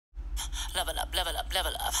level up, level up,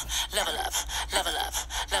 level up, level up, level up,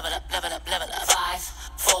 level up, level up, level up. 5,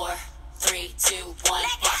 4, 3, 2, 1.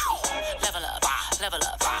 Level up, level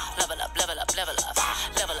up, level up, level up, level up,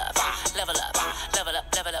 level up, level up, level up,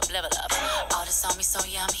 level up, level up. All this on me so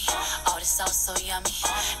yummy, all this sauce so yummy.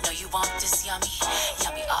 Know you want this yummy,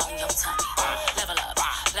 yummy all in your tummy. Level up,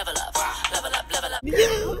 level up, level up, level up.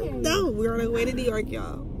 No, we're on our way to New York,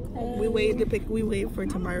 y'all. We wait for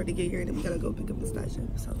tomorrow to get here, and then we gotta go pick up the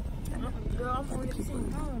station. So the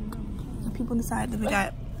people on the side, then we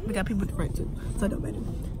got people in the front too. So it don't matter.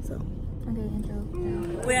 So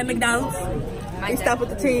we're at McDonald's. We stop with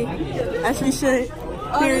the team, as we should.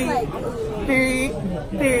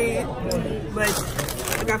 Period. But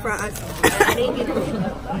I got fries.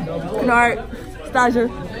 Canard, Stasia.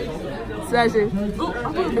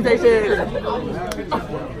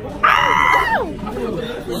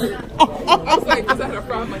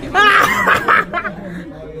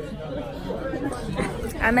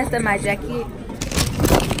 I messed up my jacket.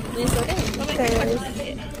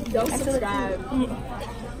 Don't subscribe.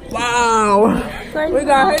 Wow. We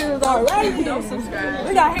got haters already. Don't subscribe.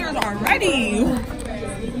 We got haters already.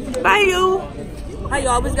 Bye, you. Hi,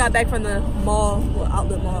 y'all. We just got back from the mall,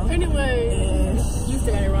 outlet mall. Anyway. You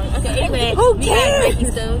still got it wrong. Okay, anyway. Who cares?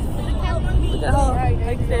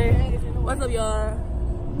 What's up, y'all?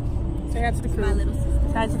 Say hi to the crew. My little sister.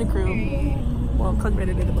 Say hi to the crew. Well, Coach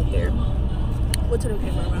Brandon did them up there. We'll turn the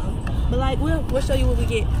camera around. But like, we'll show you what we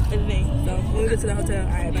get in the day. So when we get to the hotel,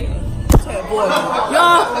 all right, bye, y'all.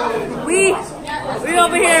 Y'all, we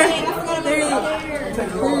over here.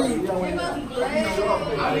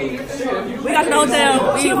 We got to the hotel.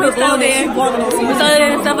 We settled in. We settled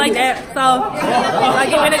in and stuff like that. So, like,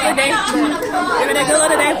 giving it a good day. Giving it a good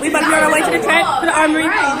little day. We about to be on our way to the track, to the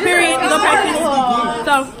Armory. Period. We go practice.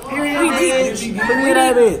 So,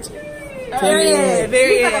 Period.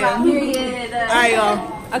 Alright,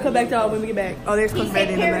 y'all. I'll come back to y'all when we get back. Oh, there's Coach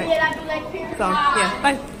Brandon in the back. So, yeah.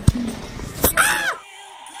 Bye.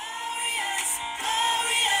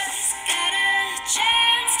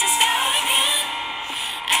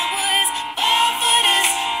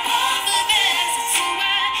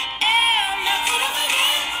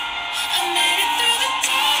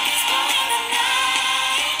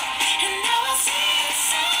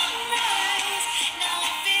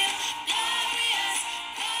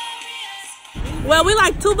 Well, we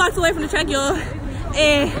like 2 blocks away from the track, y'all,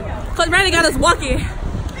 and Coach Brandon got us walking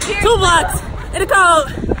 2 blocks in the cold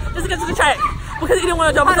just to get to the track because he didn't want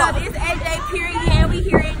to jump us off. It's AJ period. We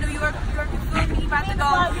here in New York. We about to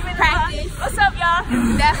go practice. What's up, y'all?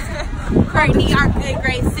 That's Courtney, our good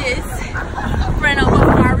great sis, friend of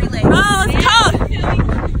our relay. Oh, it's cold.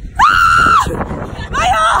 Bye,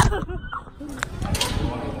 y'all.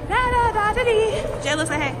 Jayla,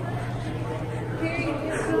 say hey.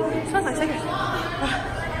 Smells like cigarettes.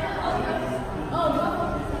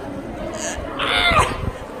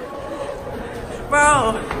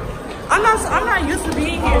 Bro, I'm not used to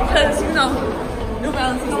being here because, you know, New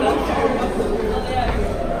Balance and stuff.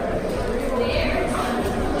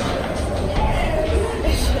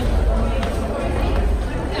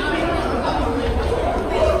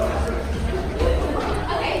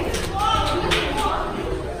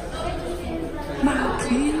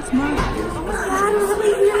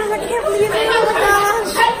 I can't believe it. Oh my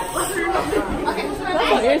gosh. That's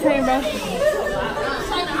so irritating, bro.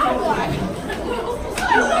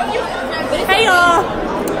 Hey y'all,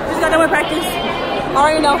 just got done with practice.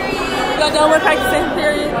 Already know. Got done with practicing,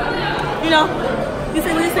 period. You know, you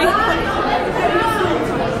see what you see.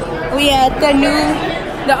 We at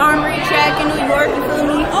the Armory track in New York, you feel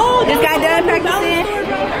me? Oh, just got done practicing.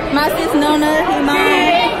 My sis Nona,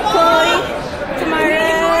 Iman, Chloe,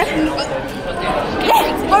 Tamara.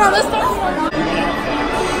 Hold on, let's start.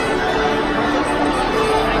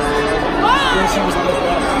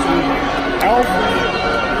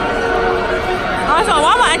 Also,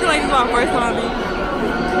 why am I acting like this is my first time?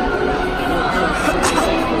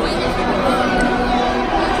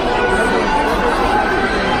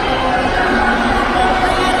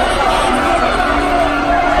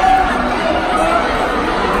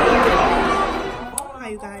 Hi,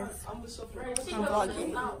 you guys. I'm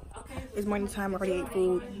vlogging. It's morning time. I already ate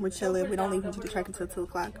food. We're chilling. We don't leave into the track until 2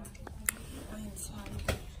 o'clock.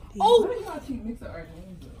 Oh!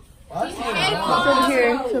 What?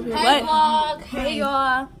 Hey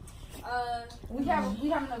y'all. We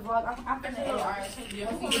having a vlog. I'm gonna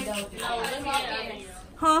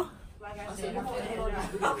Huh?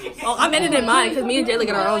 Oh, I'm editing mine because me and Jayla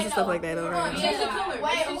got our own and stuff like that. Alright.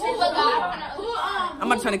 I'm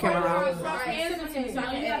about to turn the camera around.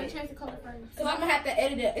 So I'm gonna have to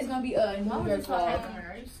edit it. It's gonna be a New Year's vlog.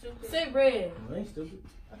 Say red. I ain't stupid.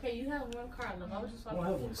 Okay, you have one card. Look, I was just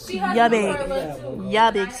Well, talking. Y'all big.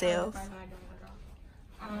 Y'all big self.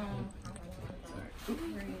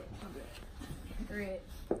 Red.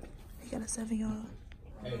 You got a 7, y'all.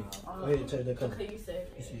 hey, go ahead and change that color. Okay, you said.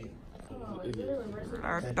 You see it.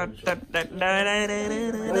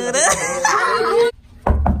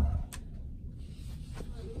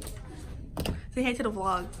 Say hey to the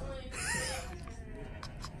vlog.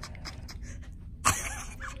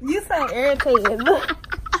 You so irritated.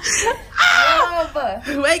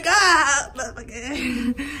 Wake up!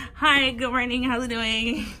 Okay. Hi, good morning. How's it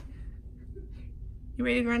doing? You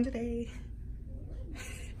ready to run today?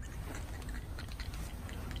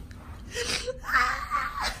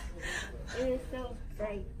 It's so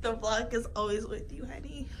great. The vlog is always with you,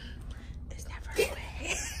 honey. It's never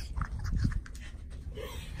away.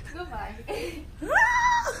 Goodbye.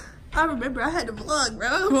 I remember I had the vlog, bro.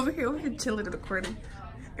 I'm over here chilling and recording.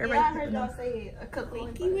 Everybody, Yeah, I heard y'all say it a couple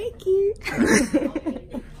of wakey.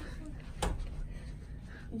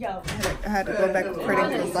 Yo. I had to go back to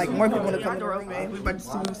recording because like more people want to come to the room. We about to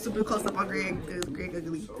zoom super close up on Greg because Greg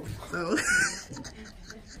ugly. So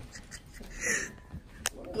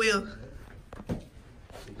Will.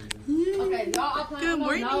 Okay, y'all. Good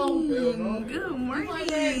morning. Good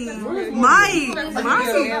morning. Mike.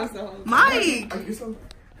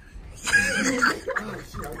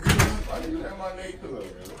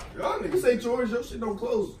 Y'all niggas say George, your shit don't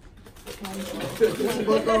close.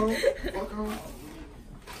 Fuck on.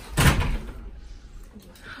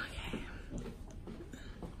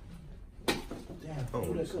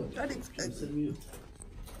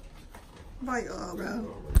 Bye, y'all,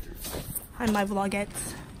 bro. Hi, my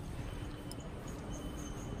vlogettes.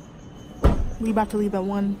 We about to leave at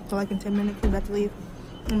 1, so like in 10 minutes we about to leave.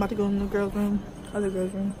 I'm about to go in the girls' room, other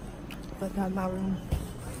girls' room, but not my room.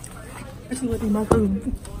 Let's see what's in my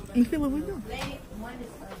room. And see what we do. That's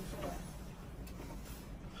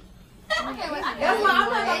why I'm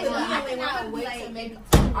not gonna wait till maybe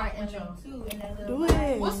our intro too. Do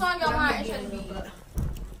it. What song y'all want our intro to be?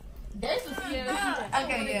 There's a few.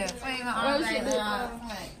 Okay, yeah. Swing my arms right now.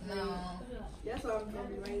 No. That's all I'm gonna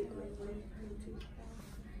be right.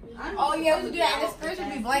 Oh yeah, we should do that. The spirit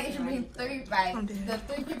should be blank. It should be 3, like the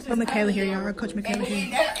 3 pictures. Oh, Michaela here, y'all. Coach Michaela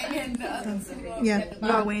here. And the other two. Yeah,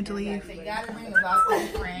 y'all waiting to leave. You gotta bring the box to your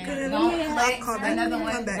friend. Don't flex. I'll call back. Another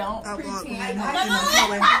one. Come back. Don't I'll vlog when pretend. I'm in the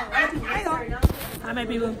hallway. Hi, my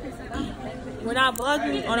people. We're not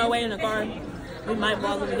vlogging on our way in the car. We might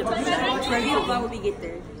vlog when we get to the track. We're gonna vlog when we get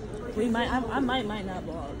there. We might. I might not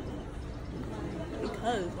vlog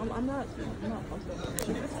because I'm not comfortable.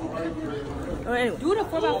 Oh, anyway, do the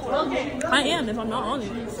 4x4. I am if I'm not on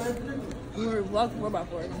it. We're vlogging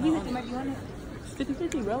 4x4. You think you might be on it?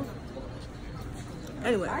 50-50, bro.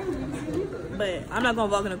 Anyway, but I'm not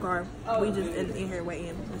gonna vlog in the car. We just in here waiting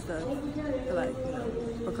and stuff for like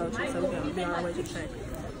for coaching, so we can be on our way to the track.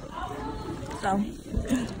 So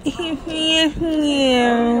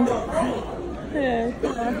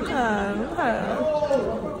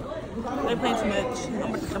they playing too much.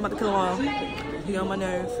 I'm about to kill them all. Be on my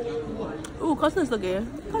nerves. Ooh, Costa's look good.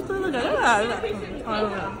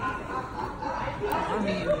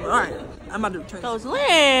 Alright, I'm about to turn those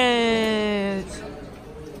lens.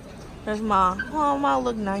 There's Ma. Oh, Ma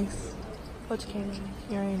look nice. Coach came in.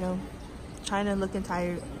 You already know. Trying to looking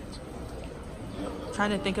tired.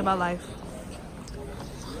 Trying to think about life.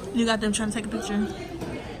 You got them trying to take a picture.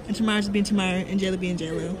 And Tamara's being Tamara and Jayla being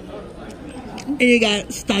Jayla. And you got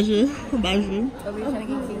Stasia Baja.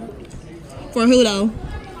 For who though?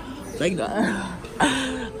 Thank God.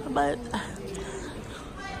 But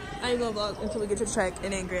I ain't gonna vlog until we get to the track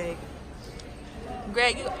and then Greg.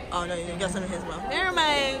 Greg, you, oh no, you got some in his mouth. Never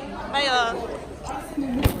mind. Bye y'all.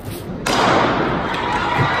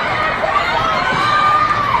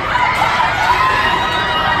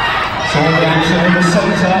 Forward action in the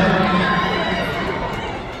center.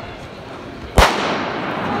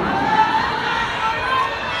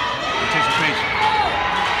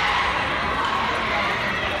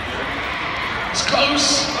 It's close,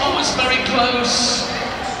 almost very close.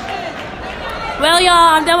 Well,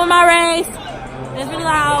 y'all, I'm done with my race. It's been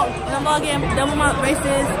loud, and I'm vlogging. Done with my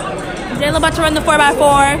races. Jayla about to run the 4x4,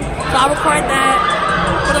 so I'll record that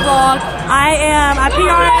for the vlog. I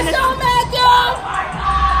PR in the...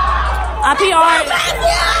 I PR.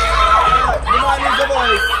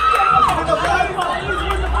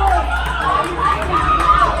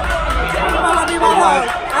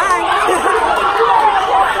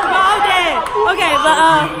 Okay,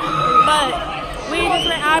 but we just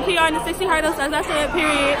went IPR in the 6 UC Hurdles, as I said,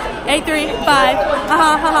 period. 8-3-5.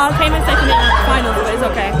 Came in second in the finals, but it's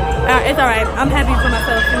okay. It's alright. I'm happy for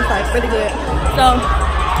myself. It was like really good. So,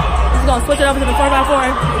 just gonna switch it over to the 4x4.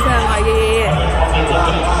 It's kind of like,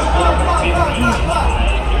 yeah.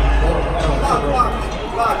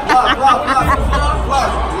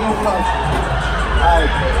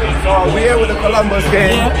 Alright, so we here with the Columbus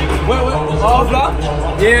game. Yeah. All vlog?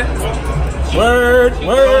 Yeah. Word.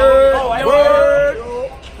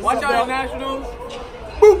 Watch out, Nationals.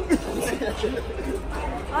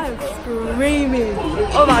 I'm screaming.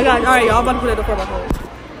 Oh my god. Alright, y'all. I'm about to put it in the 4x4.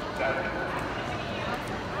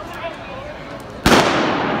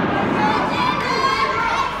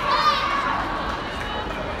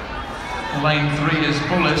 Lane 3 is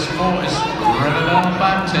Bullis, 4 is Riverdale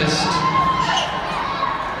Baptist.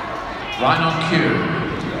 Right on cue.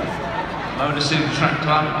 Motor City Track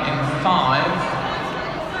Club in 5.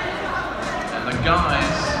 And the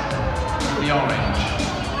guys in the orange.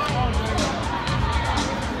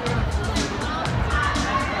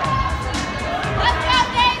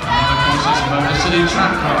 And of course it's Motor City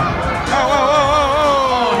Track Club.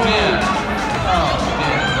 Oh dear. Oh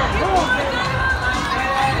dear.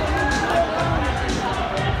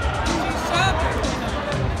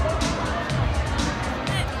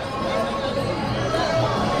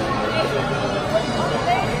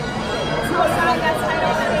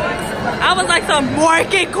 I was like,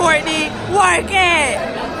 work it, Courtney. Work it.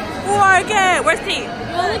 Where's T?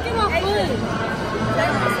 Look at my foot.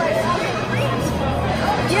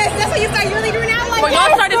 Yes, that's what you started really doing now. Like, Well,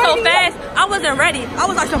 y'all started so fast. I wasn't ready. I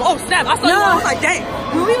was like, oh snap. I was like, dang.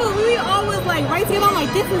 we always like right together. I'm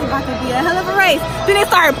like, this is about to be a hell of a race. Then it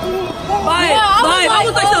started. I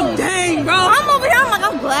was like, dang, bro. I'm over here. I'm like,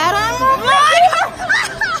 I'm glad I'm over here.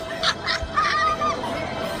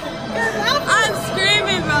 I'm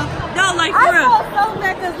screaming, bro. No, like, I for real. felt so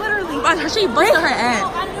bad because literally. She busted her ass.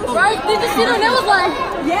 Right? Did you see them? It was like,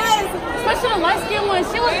 Yes. especially the light skin one.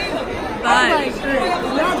 She was. Like,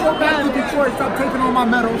 Y'all go back to Detroit, stop taking all my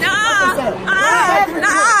medals. nah.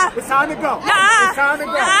 It's time to go. Nah. It's time to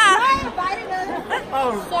go.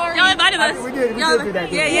 Oh, Y'all invited us. we did do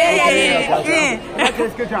that. Yeah. Okay,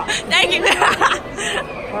 good job. Thank you.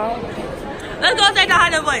 Let's go say the hi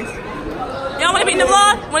to the boys. Y'all want to be in the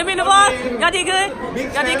vlog? Y'all did good?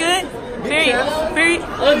 Period.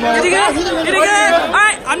 You did good?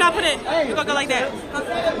 Alright, I'm not putting it. You're gonna go like that.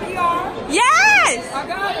 Yes!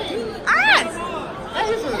 Yes!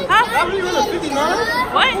 Huh? I really win a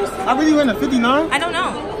 59? What? I really win a 59? I don't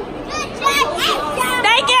know.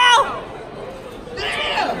 Thank you!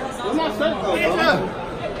 I'm not safe though.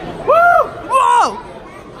 Whoa!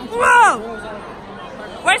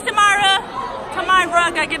 Where's Tamara?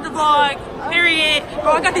 Gotta get the vlog. Period.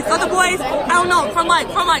 Bro, I got these other boys. I don't know, from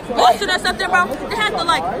Boston or something, bro. They had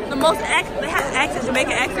they had accent,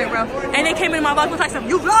 Jamaican accent, bro. And they came in my vlog was like,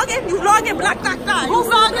 you vlogging, black. Who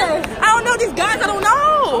vlogging? I don't know these guys. I don't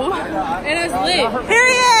know. And it's lit.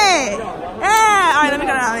 Period. Yeah. All right, let me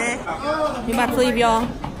go down, man. We about to leave, y'all.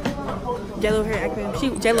 Jayla over here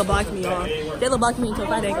acting. Jayla blocked me, y'all. Jayla blocked me until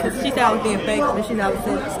Friday because she said I was being fake, but she's out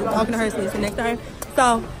talking to her, so next to her.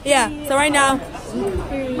 So yeah. So right now.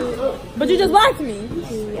 But you just blocked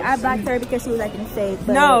me. I blocked her because she was acting fake.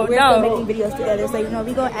 But No, we're still making videos together, so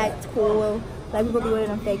we gonna act cool. Like we gonna be with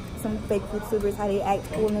some fake YouTubers how they act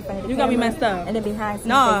cool in front of the You camera. got me messed up. And then behind scenes.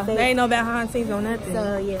 No, they there ain't no behind scenes on nothing.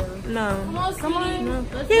 So yeah. No. Come on. No.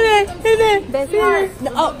 Hit it. That's hard.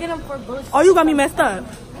 Oh, Get them for Bullis. Oh, you got me messed up.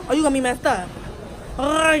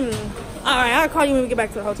 Alright, I'll call you when we get back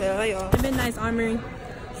to the hotel. Hey, y'all. Midnight's Armory.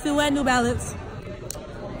 See you at New Balance.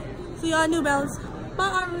 See y'all at New Balance. Bye,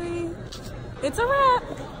 Armory. It's a wrap.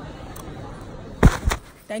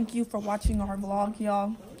 Thank you for watching our vlog,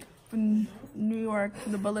 y'all. From New York,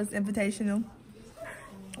 the Bullis Invitational.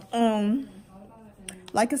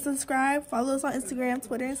 Like and subscribe. Follow us on Instagram,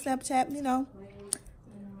 Twitter, and Snapchat.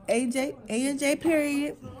 A&J,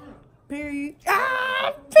 period. Period.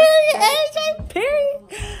 AJ, period.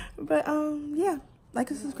 But, yeah. Like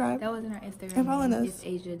and subscribe. That wasn't our Instagram. And follow us. It's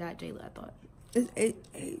Aasia.Jayla, I thought. It's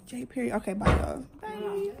AJ, period. Okay, bye, y'all.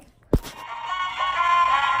 Bye.